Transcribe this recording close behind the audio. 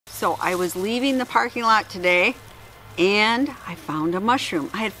So I was leaving the parking lot today and I found a mushroom.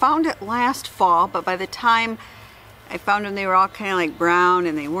 I had found it last fall, but by the time I found them, they were all kind of like brown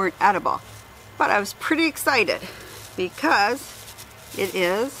and they weren't edible. But I was pretty excited because it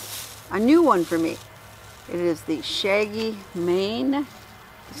is a new one for me. It is the Shaggy Mane. You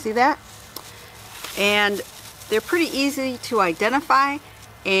see that? And they're pretty easy to identify.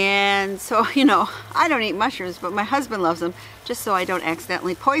 And so, you know, I don't eat mushrooms, but my husband loves them, just so I don't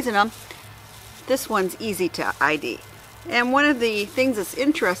accidentally poison them. This one's easy to ID. And one of the things that's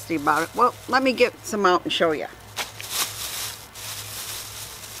interesting about it, well, let me get some out and show you.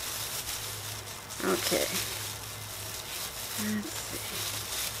 Okay. Let's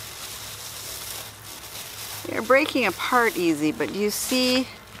see. They're breaking apart easy, but do you see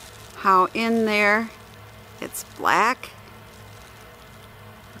how in there it's black?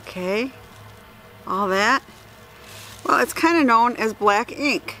 Okay, all that. Well, it's kind of known as black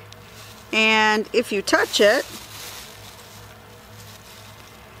ink. And if you touch it,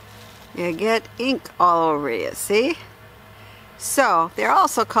 you get ink all over you, see? So, they're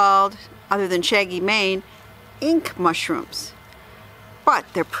also called, other than Shaggy Mane, ink mushrooms. But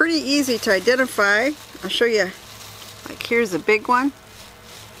they're pretty easy to identify. I'll show you, like here's a big one.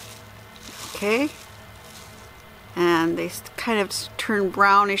 Okay. And they kind of turn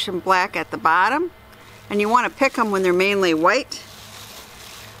brownish and black at the bottom. And you want to pick them when they're mainly white,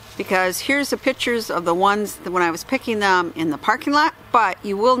 because here's the pictures of the ones that when I was picking them in the parking lot. But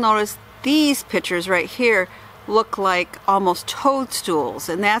you will notice these pictures right here look like almost toadstools,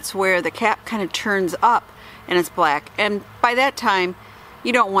 and that's where the cap kind of turns up and it's black. And by that time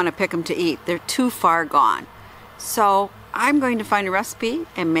you don't want to pick them to eat. They're too far gone. So I'm going to find a recipe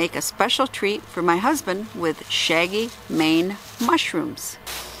and make a special treat for my husband with Shaggy Mane mushrooms.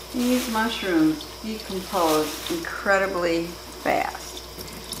 These mushrooms decompose incredibly fast.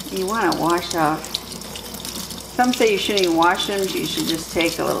 You want to wash out. Some say you shouldn't even wash them, you should just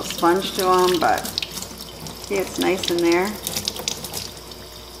take a little sponge to them, but see, it's nice in there.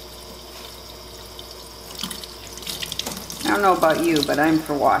 I don't know about you, but I'm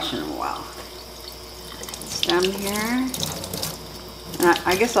for washing them well. Stem here. And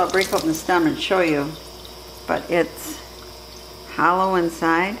I guess I'll break open the stem and show you, but it's hollow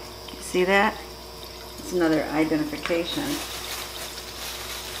inside. You see that? It's another identification.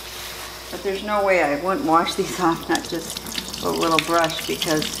 But there's no way I wouldn't wash these off, not just with a little brush,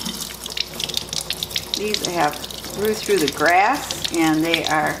 because these I have grew through the grass and they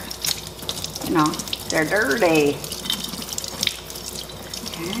are, you know, they're dirty.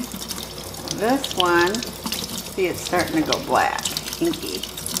 Okay. This one, see, it's starting to go black, inky.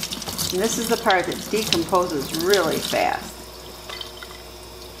 And this is the part that decomposes really fast.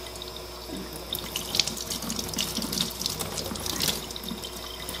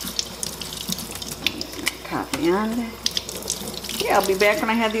 Copy end. Yeah, I'll be back when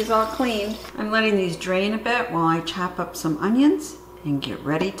I have these all cleaned. I'm letting these drain a bit while I chop up some onions and get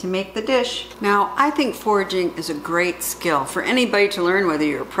ready to make the dish. Now, I think foraging is a great skill for anybody to learn, whether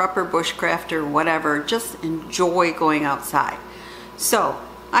you're a prepper, bushcrafter, whatever. Just enjoy going outside. So,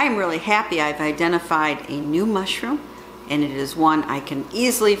 I'm really happy I've identified a new mushroom, and it is one I can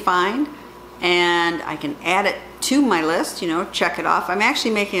easily find, and I can add it to my list, you know, check it off. I'm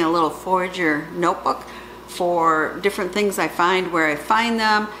actually making a little forager notebook for different things I find, where I find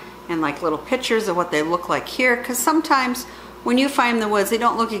them, and like little pictures of what they look like here, because sometimes when you find them in the woods, they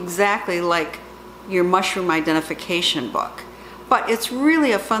don't look exactly like your mushroom identification book. But it's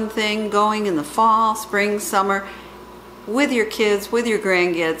really a fun thing going in the fall, spring, summer, with your kids, with your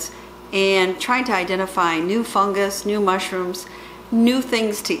grandkids, and trying to identify new fungus, new mushrooms, new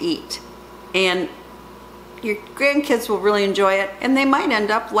things to eat. And your grandkids will really enjoy it, and they might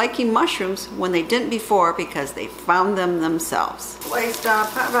end up liking mushrooms when they didn't before because they found them themselves. Sliced up,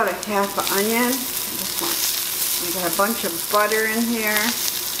 how about a half an onion? This one. We got a bunch of butter in here.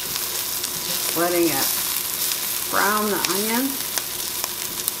 Just letting it brown the onion.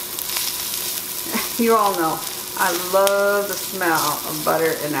 You all know, I love the smell of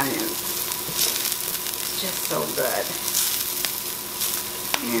butter and onions. It's just so good.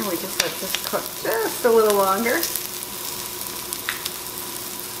 And we just let this cook just a little longer.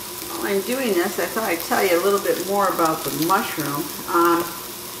 While I'm doing this, I thought I'd tell you a little bit more about the mushroom.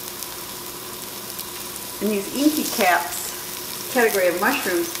 And these inky caps category of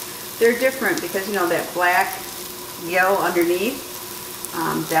mushrooms, they're different because, you know, that black, yellow underneath,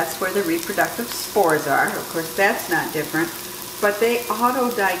 that's where the reproductive spores are. Of course, that's not different. But they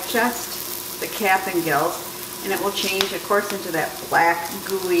auto-digest the cap and gills, and it will change, of course, into that black,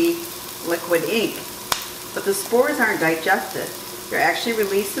 gooey, liquid ink. But the spores aren't digested. They're actually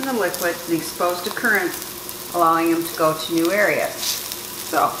releasing the liquid and exposed to currents, allowing them to go to new areas.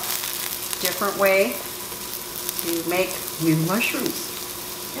 So, different way to make new mushrooms.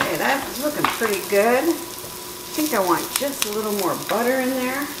 Okay, that's looking pretty good. I think I want just a little more butter in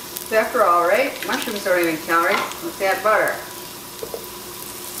there. After all, right? Mushrooms don't even calories. Let's add butter.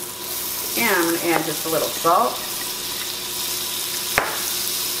 And I'm going to add just a little salt.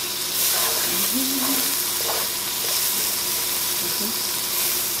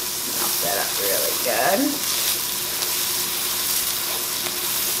 Melt that up really good.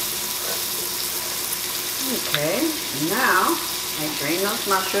 Okay, now I drain those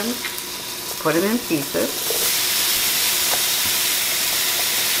mushrooms, put them in pieces.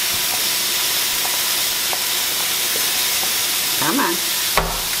 Come on.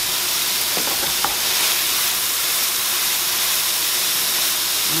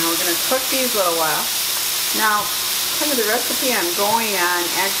 Now we're going to cook these a little while. Now, some of the recipe I'm going on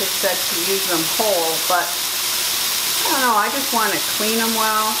actually said to use them whole, but I don't know, I just want to clean them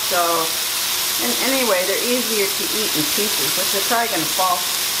well, so, and anyway, they're easier to eat in pieces, which they're probably going to fall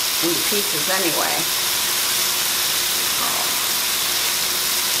into pieces anyway.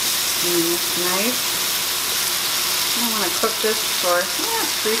 Nice. I want to cook this for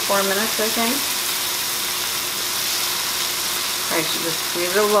 3-4 minutes, I think. I should just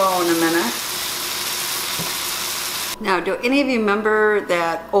leave it alone a minute. Now, do any of you remember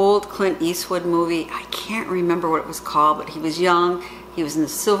that old Clint Eastwood movie? I can't remember what it was called, but he was young. He was in the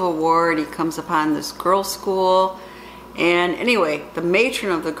Civil War, and he comes upon this girls' school. And anyway, the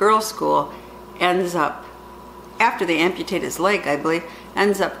matron of the girls' school ends up, after they amputate his leg, I believe,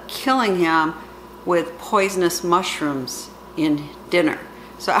 ends up killing him with poisonous mushrooms in dinner.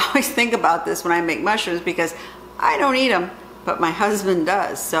 So I always think about this when I make mushrooms because I don't eat them, but my husband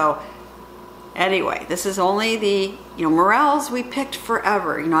does. So anyway, this is only the, morels we picked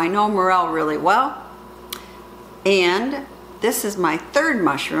forever. I know morel really well. And this is my third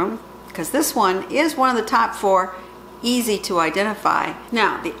mushroom because this one is one of the top 4, easy to identify.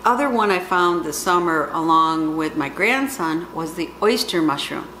 Now, the other one I found this summer along with my grandson was the oyster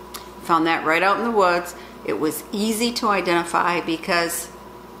mushroom. Found that right out in the woods. It was easy to identify because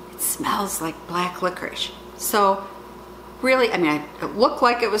it smells like black licorice. So really, it looked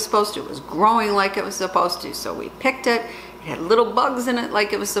like it was supposed to. It was growing like it was supposed to. So we picked it. It had little bugs in it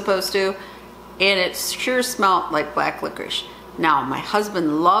like it was supposed to. And it sure smelled like black licorice. Now, my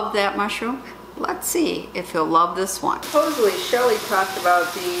husband loved that mushroom. Let's see if he'll love this one. Supposedly, Shelley talked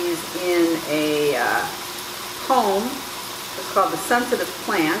about these in a poem. It's called The Sensitive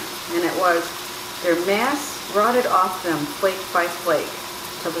Plant. And it was, their mass rotted off them flake by flake,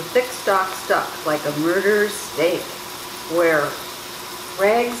 till the thick stalk stuck like a murderer's stake, where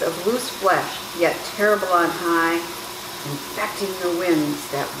rags of loose flesh, yet terrible on high, infecting the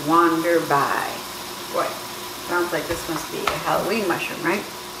winds that wander by. Boy, sounds like this must be a Halloween mushroom, right?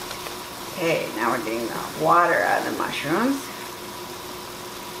 Okay, now we're getting the water out of the mushrooms.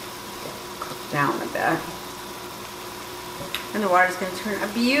 Cook down a bit. And the water's going to turn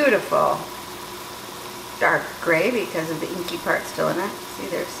a beautiful dark gray because of the inky part still in it. See,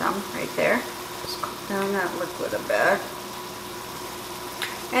 there's some right there. Just cook down that liquid a bit.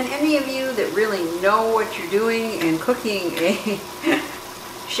 And any of you that really know what you're doing in cooking a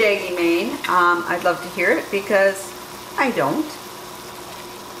Shaggy Mane, I'd love to hear it because I don't.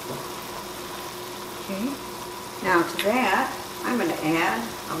 Okay. Now to that, I'm going to add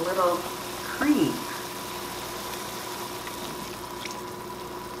a little cream.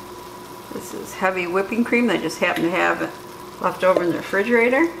 This is heavy whipping cream that I just happened to have left over in the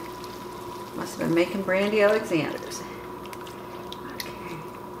refrigerator. Must have been making Brandy Alexander's. Okay.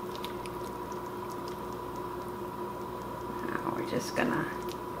 Now we're just gonna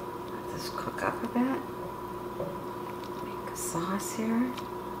let this cook up a bit. Make a sauce here.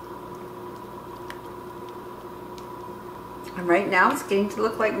 And right now it's getting to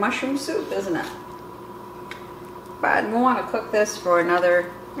look like mushroom soup, isn't it? But we want to cook this for another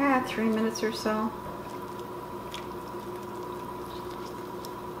 3 minutes or so.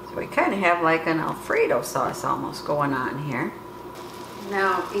 So we kind of have like an Alfredo sauce almost going on here.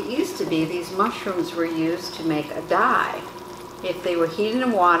 Now, it used to be these mushrooms were used to make a dye. If they were heated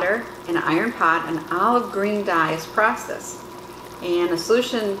in water in an iron pot, an olive green dye is processed. And a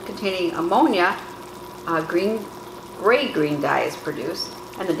solution containing ammonia, gray-green dye is produced.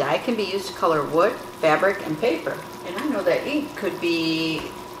 And the dye can be used to color wood, fabric, and paper. And I know that ink could be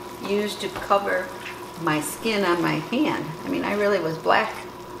used to cover my skin on my hand. I really was black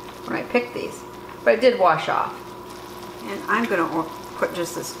when I picked these, but it did wash off. And I'm going to put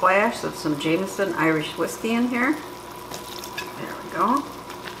just a splash of some Jameson Irish whiskey in here. There we go.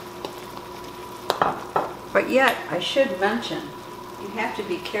 But yet, I should mention, you have to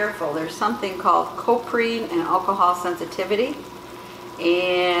be careful. There's something called potpourri and alcohol sensitivity,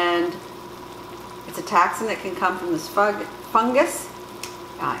 and it's a toxin that can come from this fungus.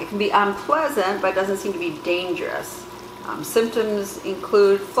 It can be unpleasant, but it doesn't seem to be dangerous. Symptoms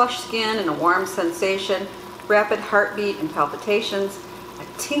include flushed skin and a warm sensation, rapid heartbeat and palpitations, a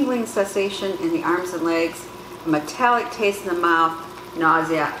tingling sensation in the arms and legs, a metallic taste in the mouth,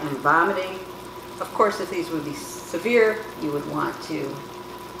 nausea, and vomiting. Of course, if these would be severe, you would want to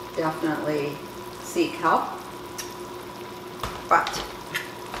definitely seek help. But,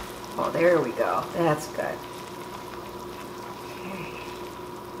 oh, there we go. That's good. Okay.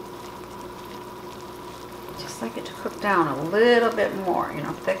 Just like it to cook down a little bit more, you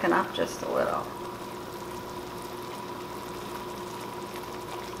know, thicken up just a little.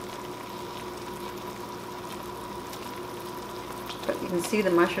 But you can see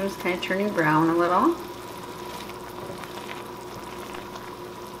the mushrooms kind of turning brown a little.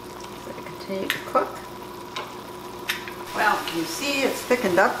 So they continue to cook. Well, you see it's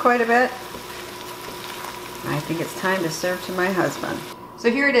thickened up quite a bit. I think it's time to serve to my husband. So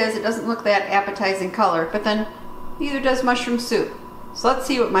here it is. It doesn't look that appetizing color, but then neither does mushroom soup. So let's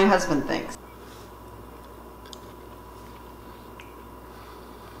see what my husband thinks.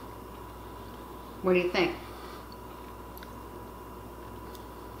 What do you think?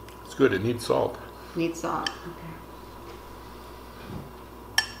 It's good. It needs salt. Needs salt. Okay.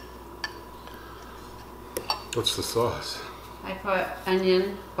 What's the sauce? I put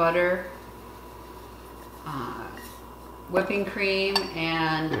onion, butter, whipping cream,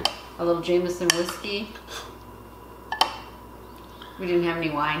 and a little Jameson whiskey. We didn't have any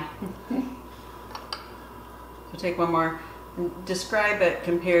wine. So take one more and describe it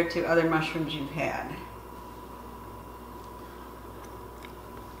compared to other mushrooms you've had.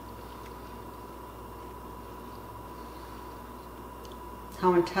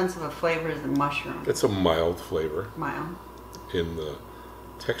 How intense of a flavor is the mushroom? It's a mild flavor. Mild. And the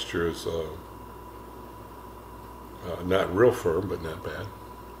texture is not real firm, but not bad.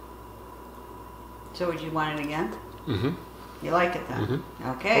 So would you want it again? Mm-hmm. You like it then? Mm-hmm.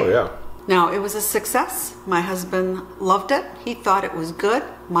 Okay. Oh, yeah. Now, it was a success. My husband loved it. He thought it was good,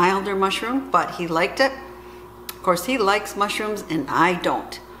 milder mushroom, but he liked it. Of course, he likes mushrooms and I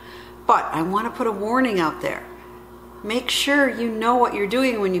don't. But I want to put a warning out there. Make sure you know what you're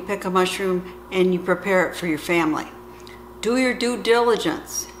doing when you pick a mushroom and you prepare it for your family. Do your due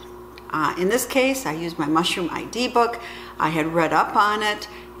diligence. In this case, I used my mushroom ID book. I had read up on it,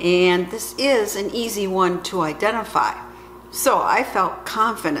 and this is an easy one to identify. So I felt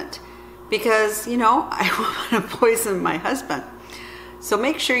confident because, you know, I want to poison my husband. So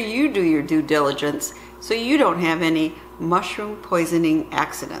make sure you do your due diligence so you don't have any mushroom poisoning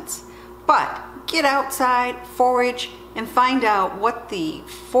accidents. But get outside, forage, and find out what the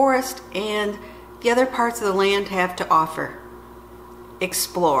forest and the other parts of the land have to offer.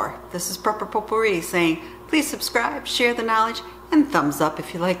 Explore. This is Potpourri saying, please subscribe, share the knowledge, and thumbs up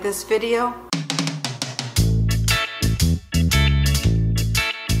if you like this video.